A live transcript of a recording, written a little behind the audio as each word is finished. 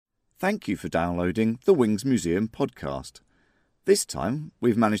Thank you for downloading the Wings Museum podcast. This time,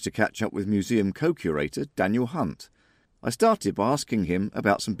 we've managed to catch up with museum co-curator Daniel Hunt. I started by asking him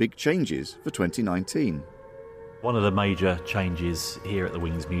about some big changes for 2019. One of the major changes here at the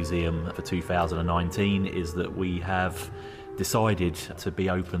Wings Museum for 2019 is that we have decided to be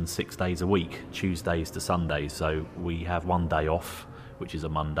open 6 days a week, Tuesdays to Sundays. So we have one day off, which is a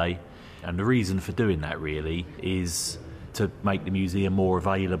Monday. And the reason for doing that really is to make the museum more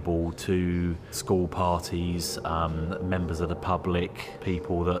available to school parties, members of the public,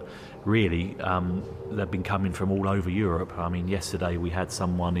 people that really, they've been coming from all over Europe. I mean, yesterday we had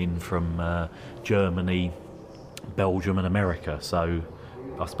someone in from Germany, Belgium and America, so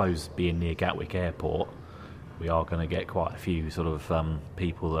I suppose being near Gatwick Airport, we are going to get quite a few sort of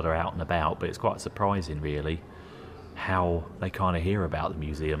people that are out and about, but it's quite surprising really how they kind of hear about the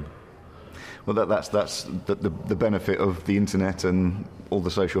museum. Well, that's the benefit of the internet and all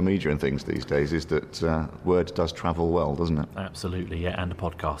the social media and things these days is that word does travel well, doesn't it? Absolutely, yeah, and the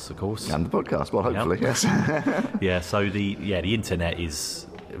podcast, of course. And the podcast, well, hopefully, yep. Yes. Yeah, so the internet is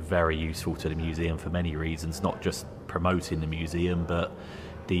very useful to the museum for many reasons, not just promoting the museum, but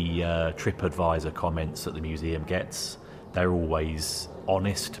the TripAdvisor comments that the museum gets. They're always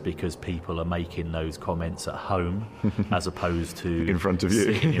honest because people are making those comments at home as opposed to in front of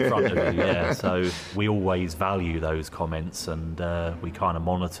you. Sitting in front of you. Yeah, so we always value those comments and we kind of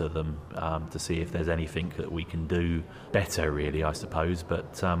monitor them to see if there's anything that we can do better, really, I suppose.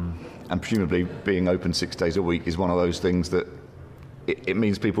 But and presumably being open 6 days a week is one of those things that it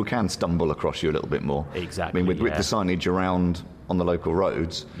means people can stumble across you a little bit more. Exactly. I mean, with the signage around on the local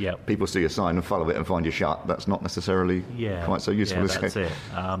roads, yep. People see a sign and follow it and find you shut. That's not necessarily quite so useful. Yeah, that's it.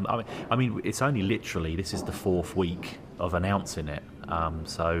 I mean, it's only literally, this is the fourth week of announcing it.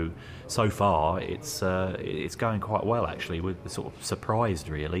 So far, it's going quite well, actually. We're sort of surprised,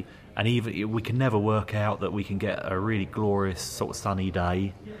 really. And even we can never work out that we can get a really glorious sort of sunny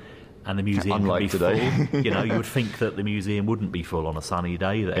day and the museum Unlike can be today. full. You know, you would think that the museum wouldn't be full on a sunny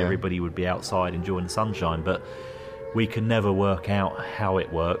day, that everybody would be outside enjoying the sunshine, but we can never work out how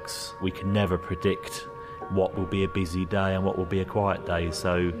it works. We can never predict what will be a busy day and what will be a quiet day,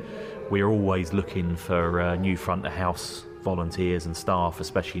 so we're always looking for new front of house volunteers and staff,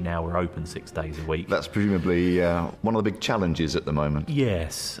 especially now we're open 6 days a week. That's presumably one of the big challenges at the moment.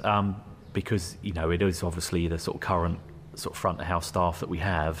 Yes, because, you know, it is obviously the sort of current sort of front of house staff that we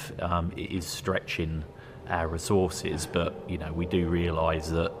have, it is stretching our resources, but, you know, we do realise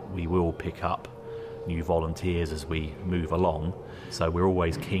that we will pick up new volunteers as we move along, so we're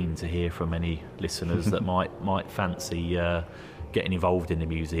always keen to hear from any listeners that might fancy getting involved in the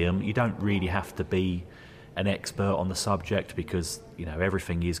museum. You don't really have to be an expert on the subject because, you know,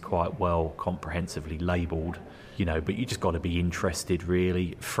 everything is quite well comprehensively labelled, you know, but you just got to be interested,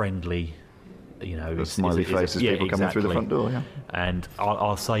 really, friendly. You know, the smiley faces, people coming through the front door, yeah. And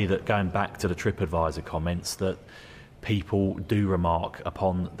I'll say that, going back to the TripAdvisor comments, that people do remark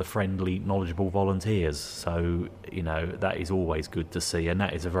upon the friendly, knowledgeable volunteers. So, you know, that is always good to see, and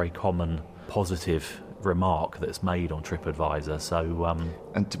that is a very common positive remark that's made on TripAdvisor. So,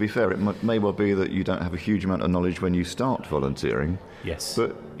 and to be fair, it may well be that you don't have a huge amount of knowledge when you start volunteering. Yes.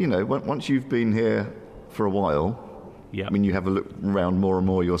 But, you know, once you've been here for a while, yeah. I mean, you have a look around more and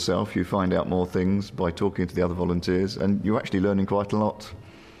more yourself, you find out more things by talking to the other volunteers, and you're actually learning quite a lot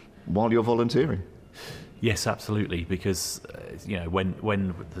while you're volunteering. Yes, absolutely, because, you know,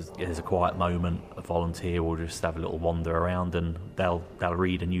 when there's a quiet moment, a volunteer will just have a little wander around and they'll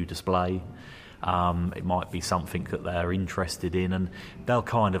read a new display. It might be something that they're interested in, and they'll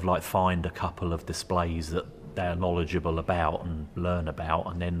kind of like find a couple of displays that they're knowledgeable about and learn about,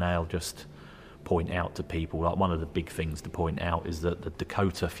 and then they'll just point out to people. Like, one of the big things to point out is that the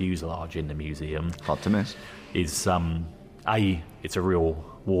Dakota fuselage in the museum, hard to miss, is it's a real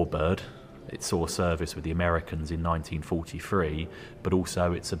warbird. It saw service with the Americans in 1943, but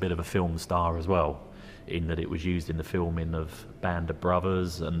also it's a bit of a film star as well, in that it was used in the filming of Band of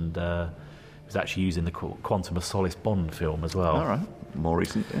Brothers, and it was actually used in the Quantum of Solace Bond film as well. All right, more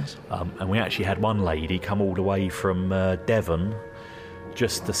recent, yes. And we actually had one lady come all the way from Devon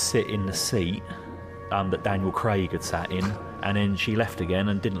just to sit in the seat that Daniel Craig had sat in, and then she left again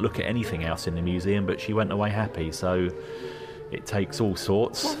and didn't look at anything else in the museum, but she went away happy. So it takes all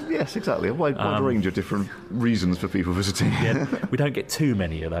sorts. Well, yes, exactly. A wide range of different reasons for people visiting. Yeah, we don't get too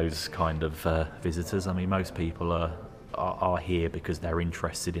many of those kind of visitors. I mean, most people are here because they're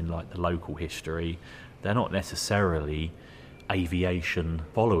interested in, like, the local history. They're not necessarily aviation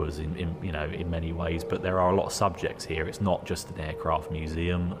followers in many ways, but there are a lot of subjects here. It's not just an aircraft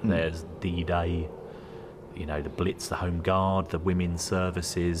museum. There's D-Day, you know, the Blitz, the Home Guard, the women's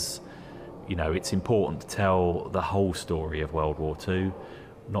services, it's important to tell the whole story of World War II,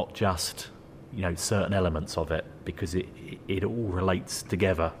 not just, certain elements of it, because it all relates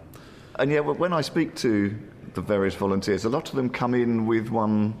together. And yeah, when I speak to the various volunteers, a lot of them come in with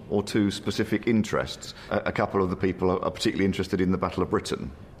one or two specific interests. A couple of the people are particularly interested in the Battle of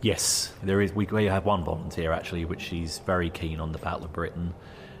Britain. Yes, there is. We have one volunteer actually, which she's very keen on the Battle of Britain,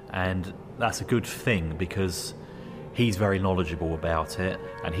 and that's a good thing because he's very knowledgeable about it,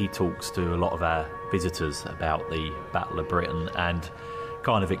 and he talks to a lot of our visitors about the Battle of Britain and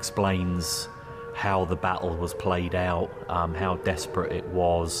kind of explains how the battle was played out, how desperate it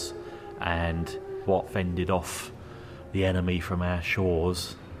was, and what fended off the enemy from our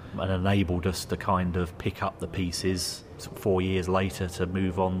shores and enabled us to kind of pick up the pieces 4 years later to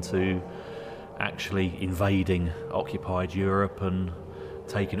move on to actually invading occupied Europe and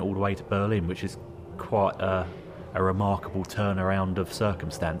taking it all the way to Berlin, which is quite a remarkable turnaround of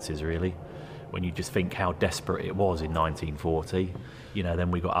circumstances, really, when you just think how desperate it was in 1940. Then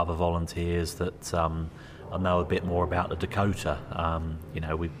we got other volunteers that I know a bit more about the Dakota.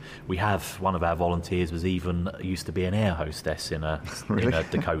 We have one of our volunteers used to be an air hostess in a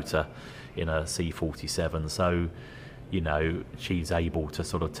Dakota, in a C-47. So, she's able to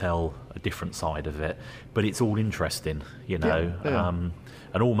sort of tell a different side of it. But it's all interesting, Yeah.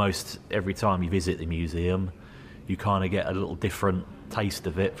 And almost every time you visit the museum, you kind of get a little different taste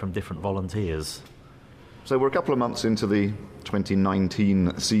of it from different volunteers. So we're a couple of months into the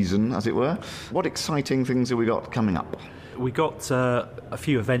 2019 season, as it were. What exciting things have we got coming up? We got a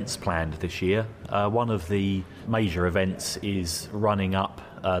few events planned this year. One of the major events is running up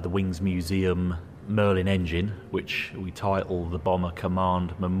the Wings Museum Merlin engine, which we title the Bomber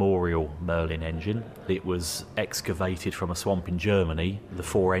Command Memorial Merlin engine. It was excavated from a swamp in Germany. The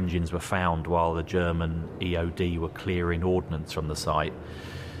 4 engines were found while the German EOD were clearing ordnance from the site.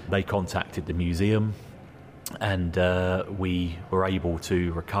 They contacted the museum, and we were able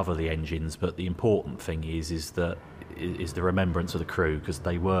to recover the engines, but the important thing is the remembrance of the crew, because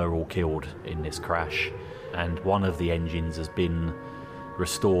they were all killed in this crash, and one of the engines has been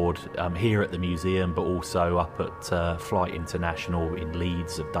restored here at the museum, but also up at Flight International in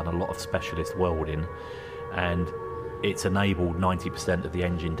Leeds. Have done a lot of specialist welding, and it's enabled 90% of the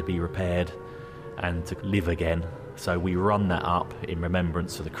engine to be repaired and to live again. So we run that up in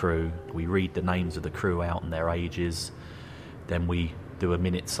remembrance of the crew. We read the names of the crew out and their ages. Then we do a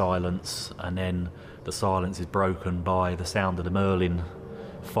minute silence, and then the silence is broken by the sound of the Merlin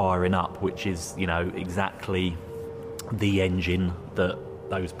firing up, which is, exactly the engine that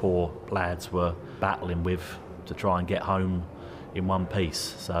those poor lads were battling with to try and get home in one piece.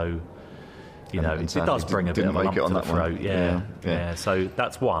 So, it does bring a bit of a lump to the throat. Yeah. So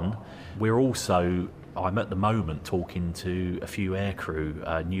that's one. I'm at the moment talking to a few new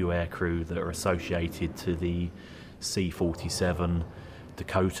aircrew that are associated to the C-47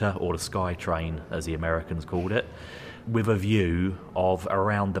 Dakota, or the Skytrain as the Americans called it, with a view of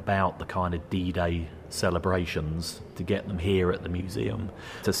around about the kind of D-Day celebrations, to get them here at the museum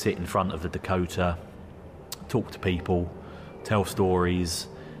to sit in front of the Dakota, talk to people, tell stories,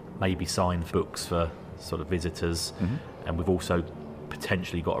 maybe sign books for sort of visitors. Mm-hmm. And we've also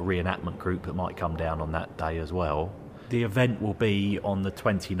potentially got a reenactment group that might come down on that day as well. The event will be on the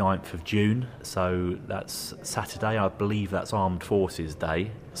 29th of June, so that's Saturday. I believe that's Armed Forces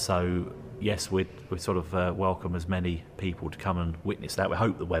Day. So yes, we sort of welcome as many people to come and witness that. We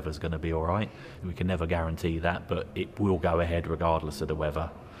hope the weather's going to be all right. We can never guarantee that, but it will go ahead regardless of the weather.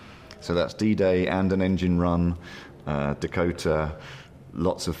 So that's D-Day and an engine run, Dakota.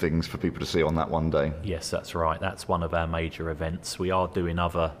 Lots of things for people to see on that one day. Yes, that's right. That's one of our major events. We are doing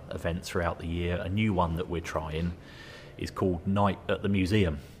other events throughout the year. A new one that we're trying is called Night at the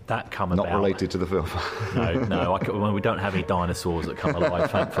Museum. That come about... Not related to the film. No. We don't have any dinosaurs that come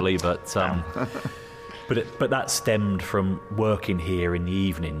alive, thankfully, but that stemmed from working here in the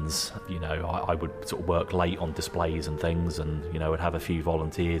evenings. I would sort of work late on displays and things, and would have a few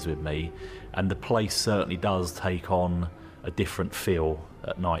volunteers with me, and the place certainly does take on a different feel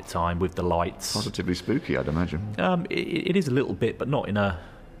at night time with the lights. Positively spooky, I'd imagine. It is a little bit, but not in a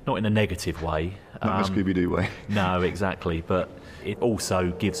negative way. Not in a Scooby-Doo way. No, exactly. But it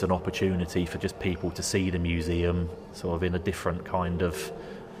also gives an opportunity for just people to see the museum sort of in a different kind of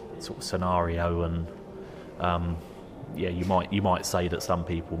sort of scenario. And you might say that some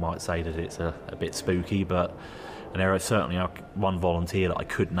people might say that it's a bit spooky, but. And there is certainly one volunteer that I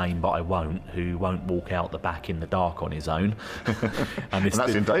could name, but I won't, who won't walk out the back in the dark on his own. And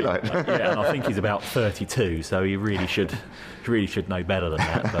that's in daylight. Yeah, and I think he's about 32, so he really should know better than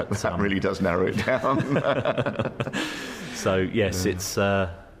that. But that really does narrow it down. So yes, it's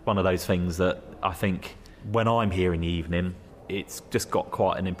one of those things that I think when I'm here in the evening, it's just got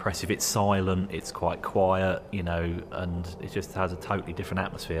quite an impressive, it's silent, it's quite quiet, and it just has a totally different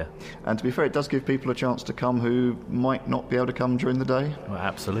atmosphere. And to be fair, it does give people a chance to come who might not be able to come during the day? Well,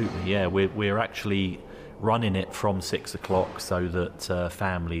 absolutely, yeah. We're actually running it from 6 o'clock so that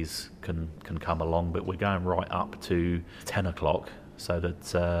families can come along, but we're going right up to 10 o'clock so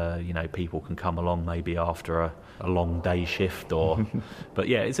that people can come along maybe after a long day shift or but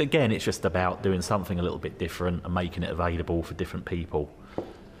yeah, it's just about doing something a little bit different and making it available for different people.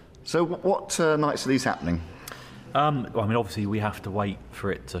 So what nights are these happening? Obviously we have to wait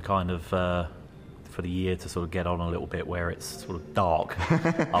for it to kind of for the year to sort of get on a little bit where it's sort of dark.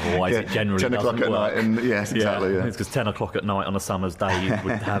 Otherwise it generally 10 o'clock doesn't at work. night. Yes, exactly. Yeah. It's because 10 o'clock at night on a summer's day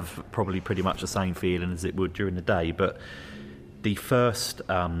would have probably pretty much the same feeling as it would during the day. But the first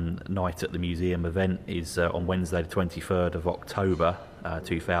night at the museum event is on Wednesday the 23rd of October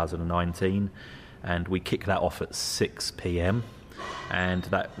 2019, and we kick that off at 6 p.m. and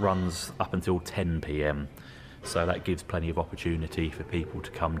that runs up until 10 p.m. So that gives plenty of opportunity for people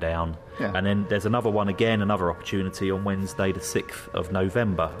to come down. Yeah. And then there's another opportunity on Wednesday the 6th of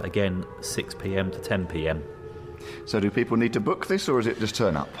November, again 6 p.m. to 10 p.m. So do people need to book this, or is it just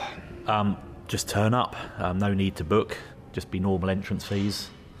turn up? Just turn up, no need to book. Just be normal entrance fees.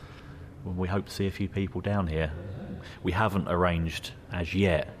 We hope to see a few people down here. We haven't arranged as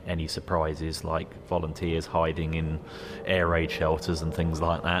yet any surprises like volunteers hiding in air raid shelters and things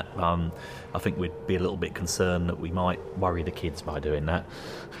like that. I think we'd be a little bit concerned that we might worry the kids by doing that.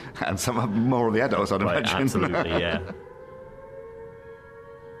 And some more of the adults, I'd imagine. Absolutely, yeah.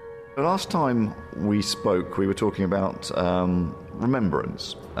 The last time we spoke, we were talking about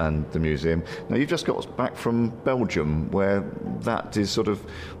remembrance and the museum. Now, you've just got back from Belgium, where that is sort of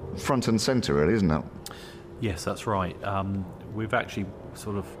front and centre, really, isn't it? Yes, that's right. We've actually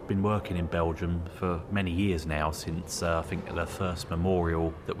sort of been working in Belgium for many years now, since I think the first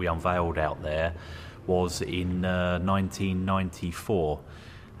memorial that we unveiled out there was in 1994.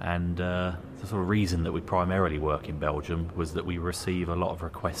 And the sort of reason that we primarily work in Belgium was that we receive a lot of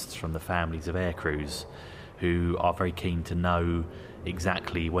requests from the families of aircrews who are very keen to know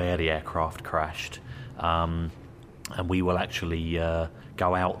exactly where the aircraft crashed. And we will actually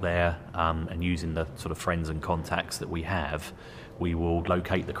go out there and using the sort of friends and contacts that we have, we will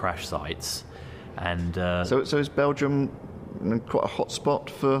locate the crash sites. And So is Belgium quite a hot spot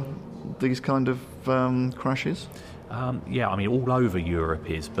for these kind of crashes? All over Europe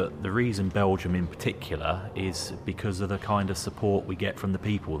is, but the reason Belgium in particular is because of the kind of support we get from the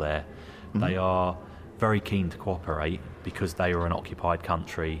people there. Mm-hmm. They are very keen to cooperate because they are an occupied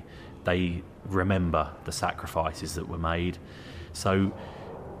country. They remember the sacrifices that were made. So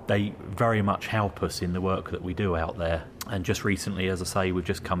they very much help us in the work that we do out there. And just recently, as I say, we've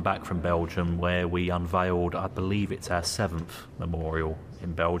just come back from Belgium where we unveiled, I believe it's our 7th memorial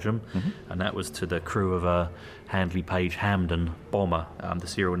in Belgium, and that was to the crew of a Handley Page Hamden bomber. The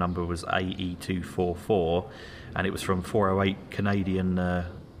serial number was AE244, and it was from 408 Canadian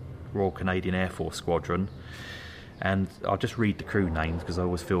Royal Canadian Air Force Squadron. And I'll just read the crew names because I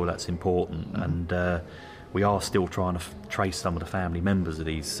always feel that's important. And we are still trying to trace some of the family members of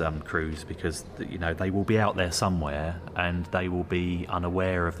these crews because they will be out there somewhere and they will be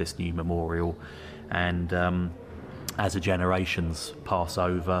unaware of this new memorial. And as the generations pass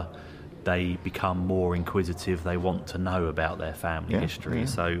over, they become more inquisitive. They want to know about their family history. Yeah.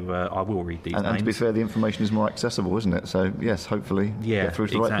 So I will read these names. And to be fair, the information is more accessible, isn't it? So yes, hopefully get through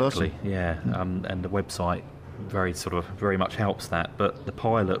to the right person. Yeah, and the website very much helps that. But the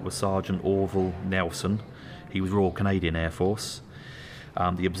pilot was Sergeant Orville Nelson. He was Royal Canadian Air Force.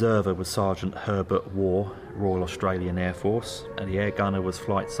 The observer was Sergeant Herbert Waugh, Royal Australian Air Force, and the air gunner was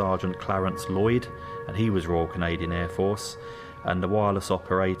Flight Sergeant Clarence Lloyd, and he was Royal Canadian Air Force. And the wireless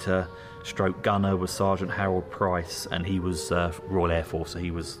operator stroke gunner was Sergeant Harold Price, and he was Royal Air Force, so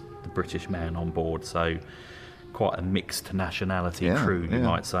he was the British man on board. So quite a mixed nationality crew, you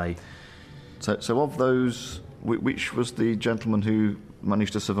might say. So of those, which was the gentleman who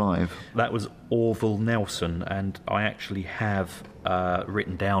managed to survive? That was Orville Nelson, and I actually have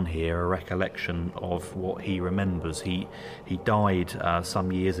written down here a recollection of what he remembers. He died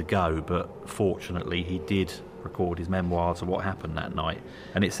some years ago, but fortunately he did record his memoirs of what happened that night.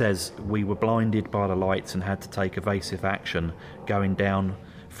 And it says, "We were blinded by the lights and had to take evasive action, going down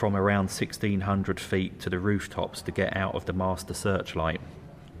from around 1,600 feet to the rooftops to get out of the master searchlight.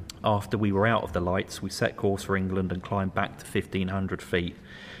 After we were out of the lights, we set course for England and climbed back to 1,500 feet,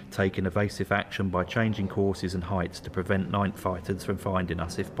 taking evasive action by changing courses and heights to prevent night fighters from finding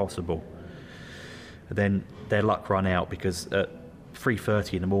us if possible." Then their luck ran out because at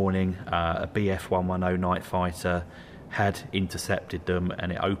 3:30 in the morning, a Bf 110 night fighter had intercepted them,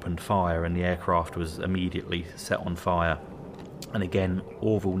 and it opened fire, and the aircraft was immediately set on fire. And again,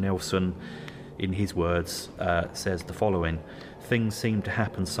 Orville Nelson, in his words, says the following: "Things seemed to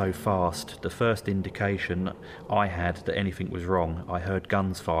happen so fast. The first indication I had that anything was wrong, I heard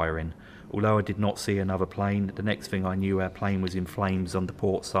guns firing. Although I did not see another plane, the next thing I knew our plane was in flames on the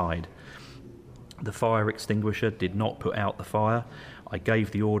port side. The fire extinguisher did not put out the fire. I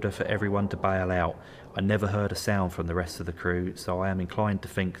gave the order for everyone to bail out. I never heard a sound from the rest of the crew, so I am inclined to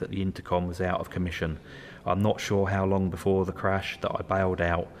think that the intercom was out of commission. I'm not sure how long before the crash that I bailed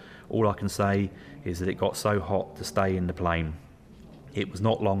out. All I can say is that it got so hot to stay in the plane. It was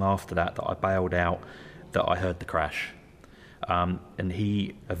not long after that I bailed out that I heard the crash." And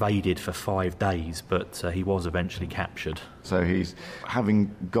he evaded for 5 days, but he was eventually captured. So he's,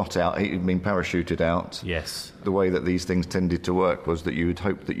 having got out, he'd been parachuted out. Yes. The way that these things tended to work was that you would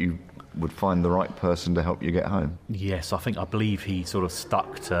hope that you would find the right person to help you get home. Yes, I believe he sort of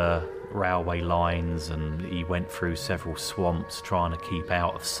stuck to railway lines, and he went through several swamps trying to keep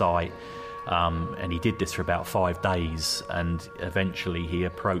out of sight. And he did this for about 5 days, and eventually he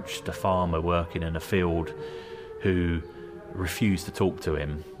approached a farmer working in a field who refused to talk to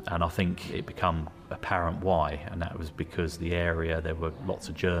him, and I think it became apparent why, and that was because there were lots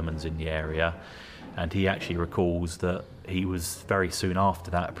of Germans in the area, and he actually recalls that he was very soon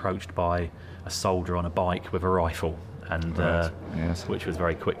after that approached by a soldier on a bike with a rifle, and yes. which was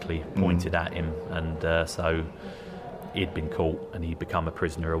very quickly pointed at him, and so he'd been caught and he'd become a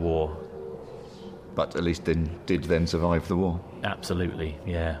prisoner of war. But at least did then survive the war. Absolutely,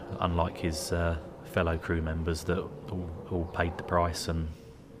 yeah, unlike his fellow crew members that all paid the price and,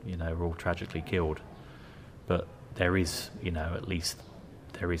 were all tragically killed. But there is, at least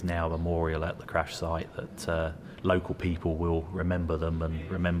there is now a memorial at the crash site that local people will remember them and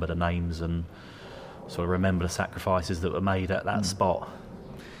remember the names and sort of remember the sacrifices that were made at that spot.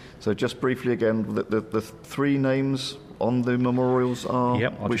 So just briefly again, the 3 names on the memorials are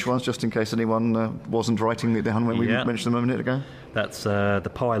which ones, just in case anyone wasn't writing it down when we mentioned them a minute ago? That's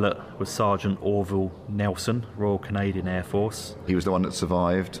the pilot was Sergeant Orville Nelson, Royal Canadian Air Force. He was the one that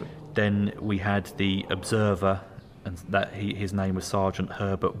survived. Then we had the observer, and his name was Sergeant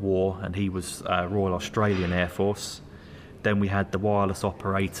Herbert Waugh, and he was Royal Australian Air Force. Then we had the wireless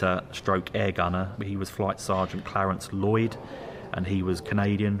operator stroke air gunner. He was Flight Sergeant Clarence Lloyd, and he was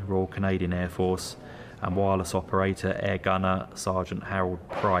Canadian, Royal Canadian Air Force. And wireless operator air gunner Sergeant Harold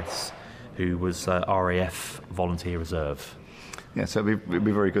Price, who was RAF Volunteer Reserve. Yeah, so it'd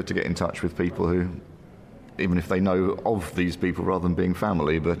be very good to get in touch with people who, even if they know of these people rather than being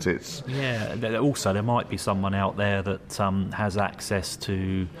family, but it's... Yeah, also there might be someone out there that has access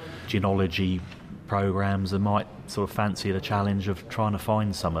to genealogy programs and might sort of fancy the challenge of trying to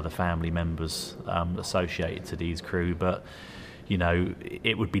find some of the family members associated to these crew, but...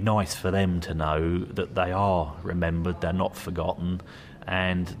 it would be nice for them to know that they are remembered, they're not forgotten,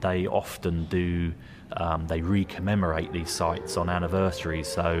 and they often do, they re-commemorate these sites on anniversaries.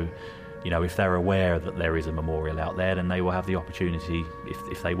 So, if they're aware that there is a memorial out there, then they will have the opportunity,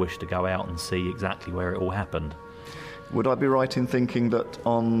 if they wish, to go out and see exactly where it all happened. Would I be right in thinking that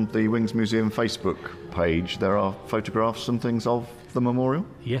on the Wings Museum Facebook page there are photographs and things of the memorial?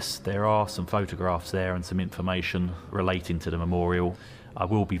 Yes, there are some photographs there and some information relating to the memorial. I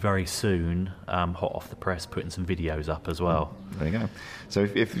will be very soon, hot off the press, putting some videos up as well. There you go. So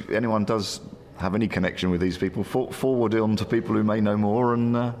if anyone does have any connection with these people, forward it on to people who may know more,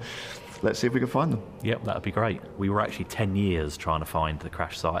 and let's see if we can find them. Yep, that would be great. We were actually 10 years trying to find the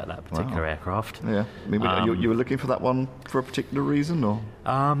crash site of that particular aircraft. Yeah. I mean, you were looking for that one for a particular reason, or?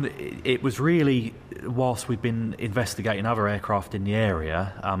 It was really, whilst we've been investigating other aircraft in the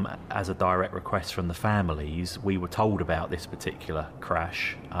area, as a direct request from the families, we were told about this particular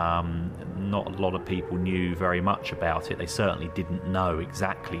crash. Not a lot of people knew very much about it. They certainly didn't know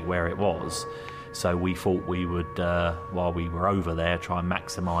exactly where it was. So we thought we would, while we were over there, try and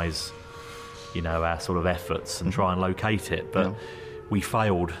maximise our sort of efforts and try and locate it, but we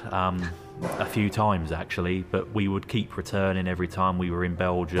failed a few times actually, but we would keep returning every time we were in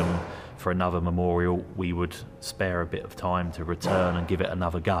Belgium for another memorial. We would spare a bit of time to return and give it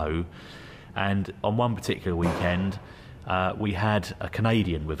another go, and on one particular weekend we had a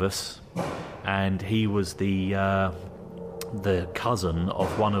Canadian with us, and he was the cousin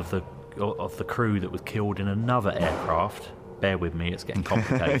of one of the crew that was killed in another aircraft. Bear with me, it's getting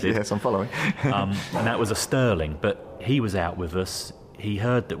complicated. Yes, I'm following. And that was a Sterling, but he was out with us. He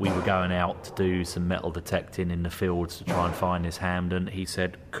heard that we were going out to do some metal detecting in the fields to try and find this Hamden. He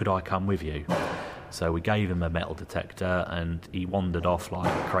said, "Could I come with you?" So we gave him a metal detector, and he wandered off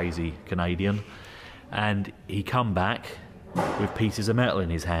like a crazy Canadian. And he come back with pieces of metal in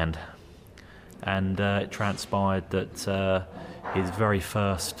his hand. And it transpired that his very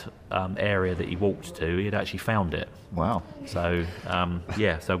first area that he walked to, he had actually found it. Wow. So,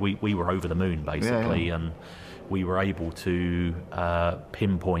 so we were over the moon, basically, and we were able to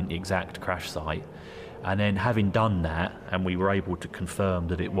pinpoint the exact crash site. And then having done that, and we were able to confirm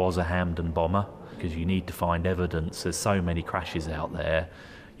that it was a Hamden bomber, because you need to find evidence. There's so many crashes out there,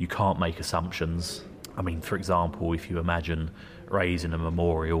 you can't make assumptions. I mean, for example, if you imagine raising a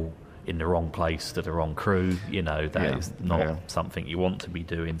memorial in the wrong place to the wrong crew, that is not something you want to be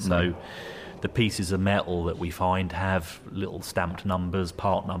doing. So the pieces of metal that we find have little stamped numbers,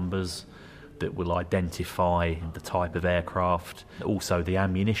 part numbers, that will identify the type of aircraft. Also, the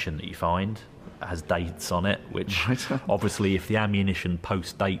ammunition that you find has dates on it, which obviously, if the ammunition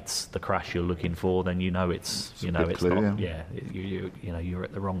post dates the crash you're looking for, then it's clear, not. You're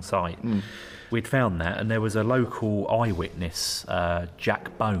at the wrong site. We'd found that, and there was a local eyewitness,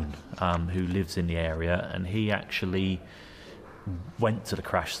 Jack Bone, who lives in the area, and he actually went to the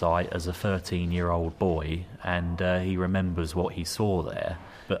crash site as a 13-year-old boy, and he remembers what he saw there.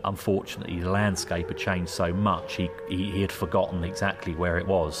 But unfortunately, the landscape had changed so much, he had forgotten exactly where it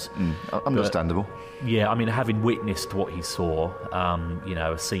was. Understandable. But, having witnessed what he saw,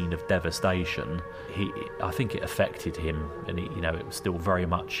 a scene of devastation, I think it affected him, and it was still very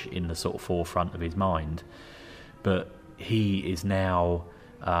much in the sort of forefront of his mind. But he is now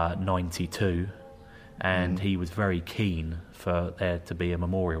 92, and he was very keen for there to be a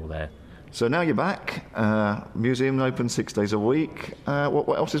memorial there. So now you're back. Museum open 6 days a week.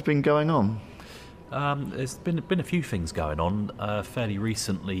 What else has been going on? There's been a few things going on. Fairly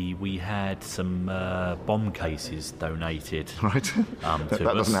recently, we had some bomb cases donated. Right. That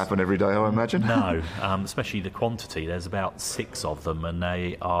doesn't happen every day, I imagine. No, especially the quantity. There's about 6 of them, and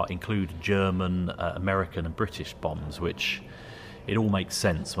they include German, American, and British bombs, which it all makes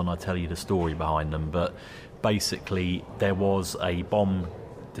sense when I tell you the story behind them. But basically, there was a bomb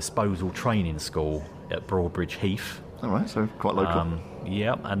disposal training school at Broadbridge Heath. All right, so quite local.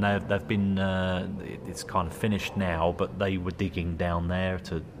 And they've been it's kind of finished now, but they were digging down there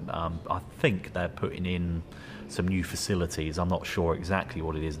to I think they're putting in some new facilities. I'm not sure exactly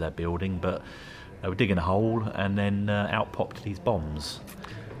what it is they're building, but they were digging a hole, and then out popped these bombs.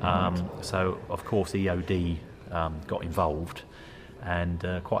 So of course EOD got involved, and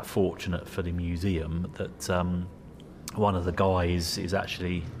quite fortunate for the museum that one of the guys is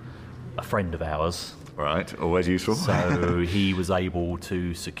actually a friend of ours. Right, always useful. So he was able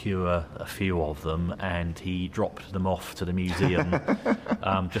to secure a few of them, and he dropped them off to the museum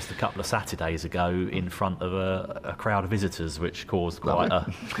just a couple of Saturdays ago in front of a crowd of visitors, which caused quite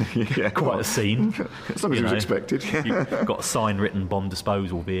a scene. As long as it was expected. You've got a sign-written bomb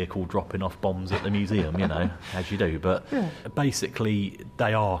disposal vehicle dropping off bombs at the museum, as you do. But basically,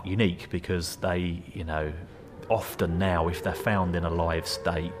 they are unique because they, often now, if they're found in a live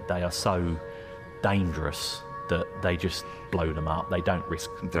state, they are so dangerous that they just blow them up. They don't risk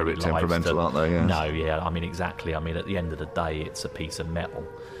They're a bit temperamental, aren't they? Yes. No, exactly. At the end of the day, it's a piece of metal.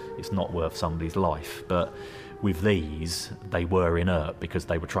 It's not worth somebody's life. But with these, they were inert because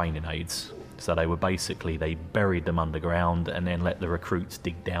they were training aids. So they buried them underground and then let the recruits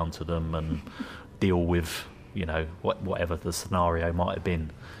dig down to them and deal with, whatever the scenario might have been.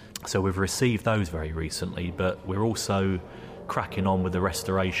 So we've received those very recently, but we're also cracking on with the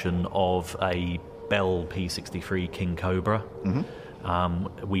restoration of a Bell P-63 King Cobra.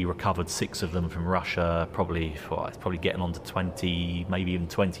 We recovered 6 of them from Russia, it's probably getting on to 20, maybe even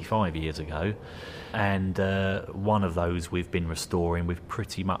 25 years ago. And one of those we've been restoring. We've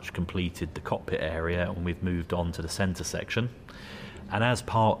pretty much completed the cockpit area, and we've moved on to the centre section. And as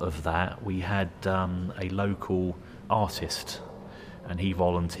part of that, we had a local artist, and he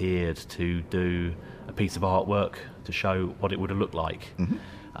volunteered to do a piece of artwork to show what it would have looked like.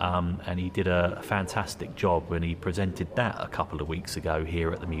 And he did a fantastic job when he presented that a couple of weeks ago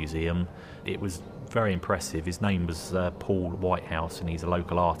here at the museum. It was very impressive. His name was Paul Whitehouse, and he's a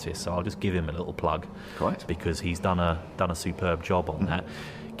local artist, so I'll just give him a little plug. Quite. Because he's done a superb job on that.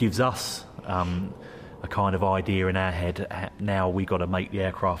 Gives us a kind of idea in our head. Now we got to make the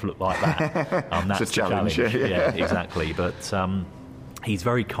aircraft look like that. That's it's a challenge. Yeah, exactly. But he's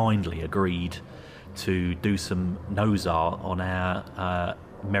very kindly agreed to do some nose art on our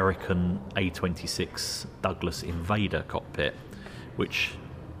American A-26 Douglas Invader cockpit, which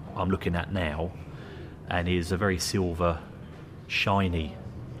I'm looking at now, and is a very silver, shiny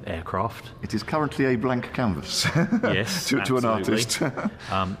aircraft. It is currently a blank canvas. Yes, to an artist.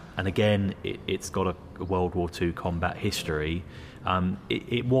 And again, it's got a World War II combat history.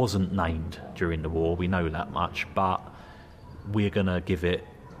 It wasn't named during the war, we know that much, but we're going to give it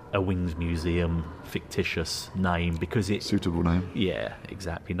a Wings Museum fictitious name because it's suitable name. Yeah,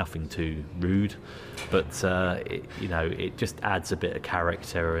 exactly. Nothing too rude, but it just adds a bit of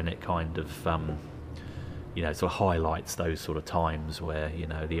character, and it kind of sort of highlights those sort of times where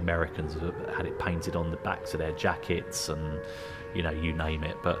the Americans had it painted on the backs of their jackets, and you name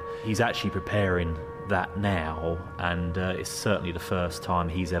it. But he's actually preparing that now, and it's certainly the first time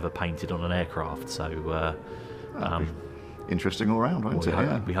he's ever painted on an aircraft. So. Interesting all round, won't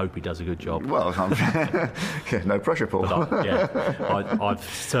it? We hope he does a good job. Well, no pressure, Paul. I've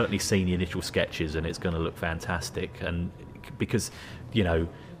certainly seen the initial sketches, and it's going to look fantastic. And because, the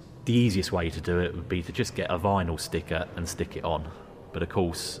easiest way to do it would be to just get a vinyl sticker and stick it on. But of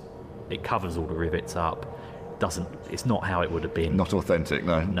course, it covers all the rivets up. It's not how it would have been. Not authentic,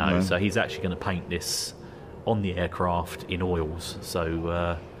 no. No. So he's actually going to paint this on the aircraft in oils.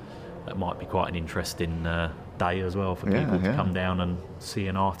 So that might be quite an interesting day as well for people to come down and see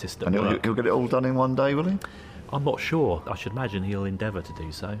an artist at work. He'll get it all done in one day, will he? I'm not sure. I should imagine he'll endeavour to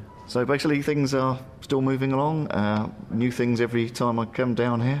do so. So basically things are still moving along, new things every time I come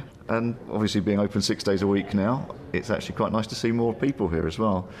down here, and obviously being open 6 days a week now, it's actually quite nice to see more people here as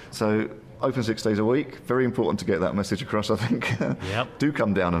well. So open 6 days a week, very important to get that message across, I think. Yep. Do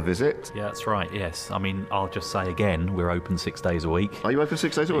come down and visit. Yeah, that's right, yes. I mean, I'll just say again, we're open 6 days a week. Are you open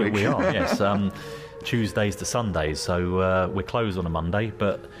 6 days a week? We are, yes. Tuesdays to Sundays, so we're closed on a Monday,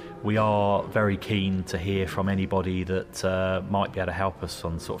 but we are very keen to hear from anybody that might be able to help us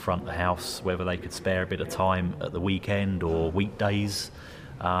on sort of front of the house, whether they could spare a bit of time at the weekend or weekdays.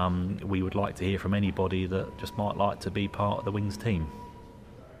 We would like to hear from anybody that just might like to be part of the Wings team.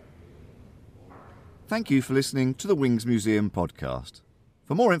 Thank you for listening to the Wings Museum podcast.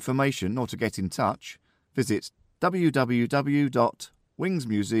 For more information or to get in touch, visit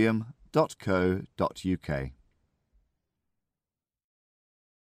www.wingsmuseum.co.uk.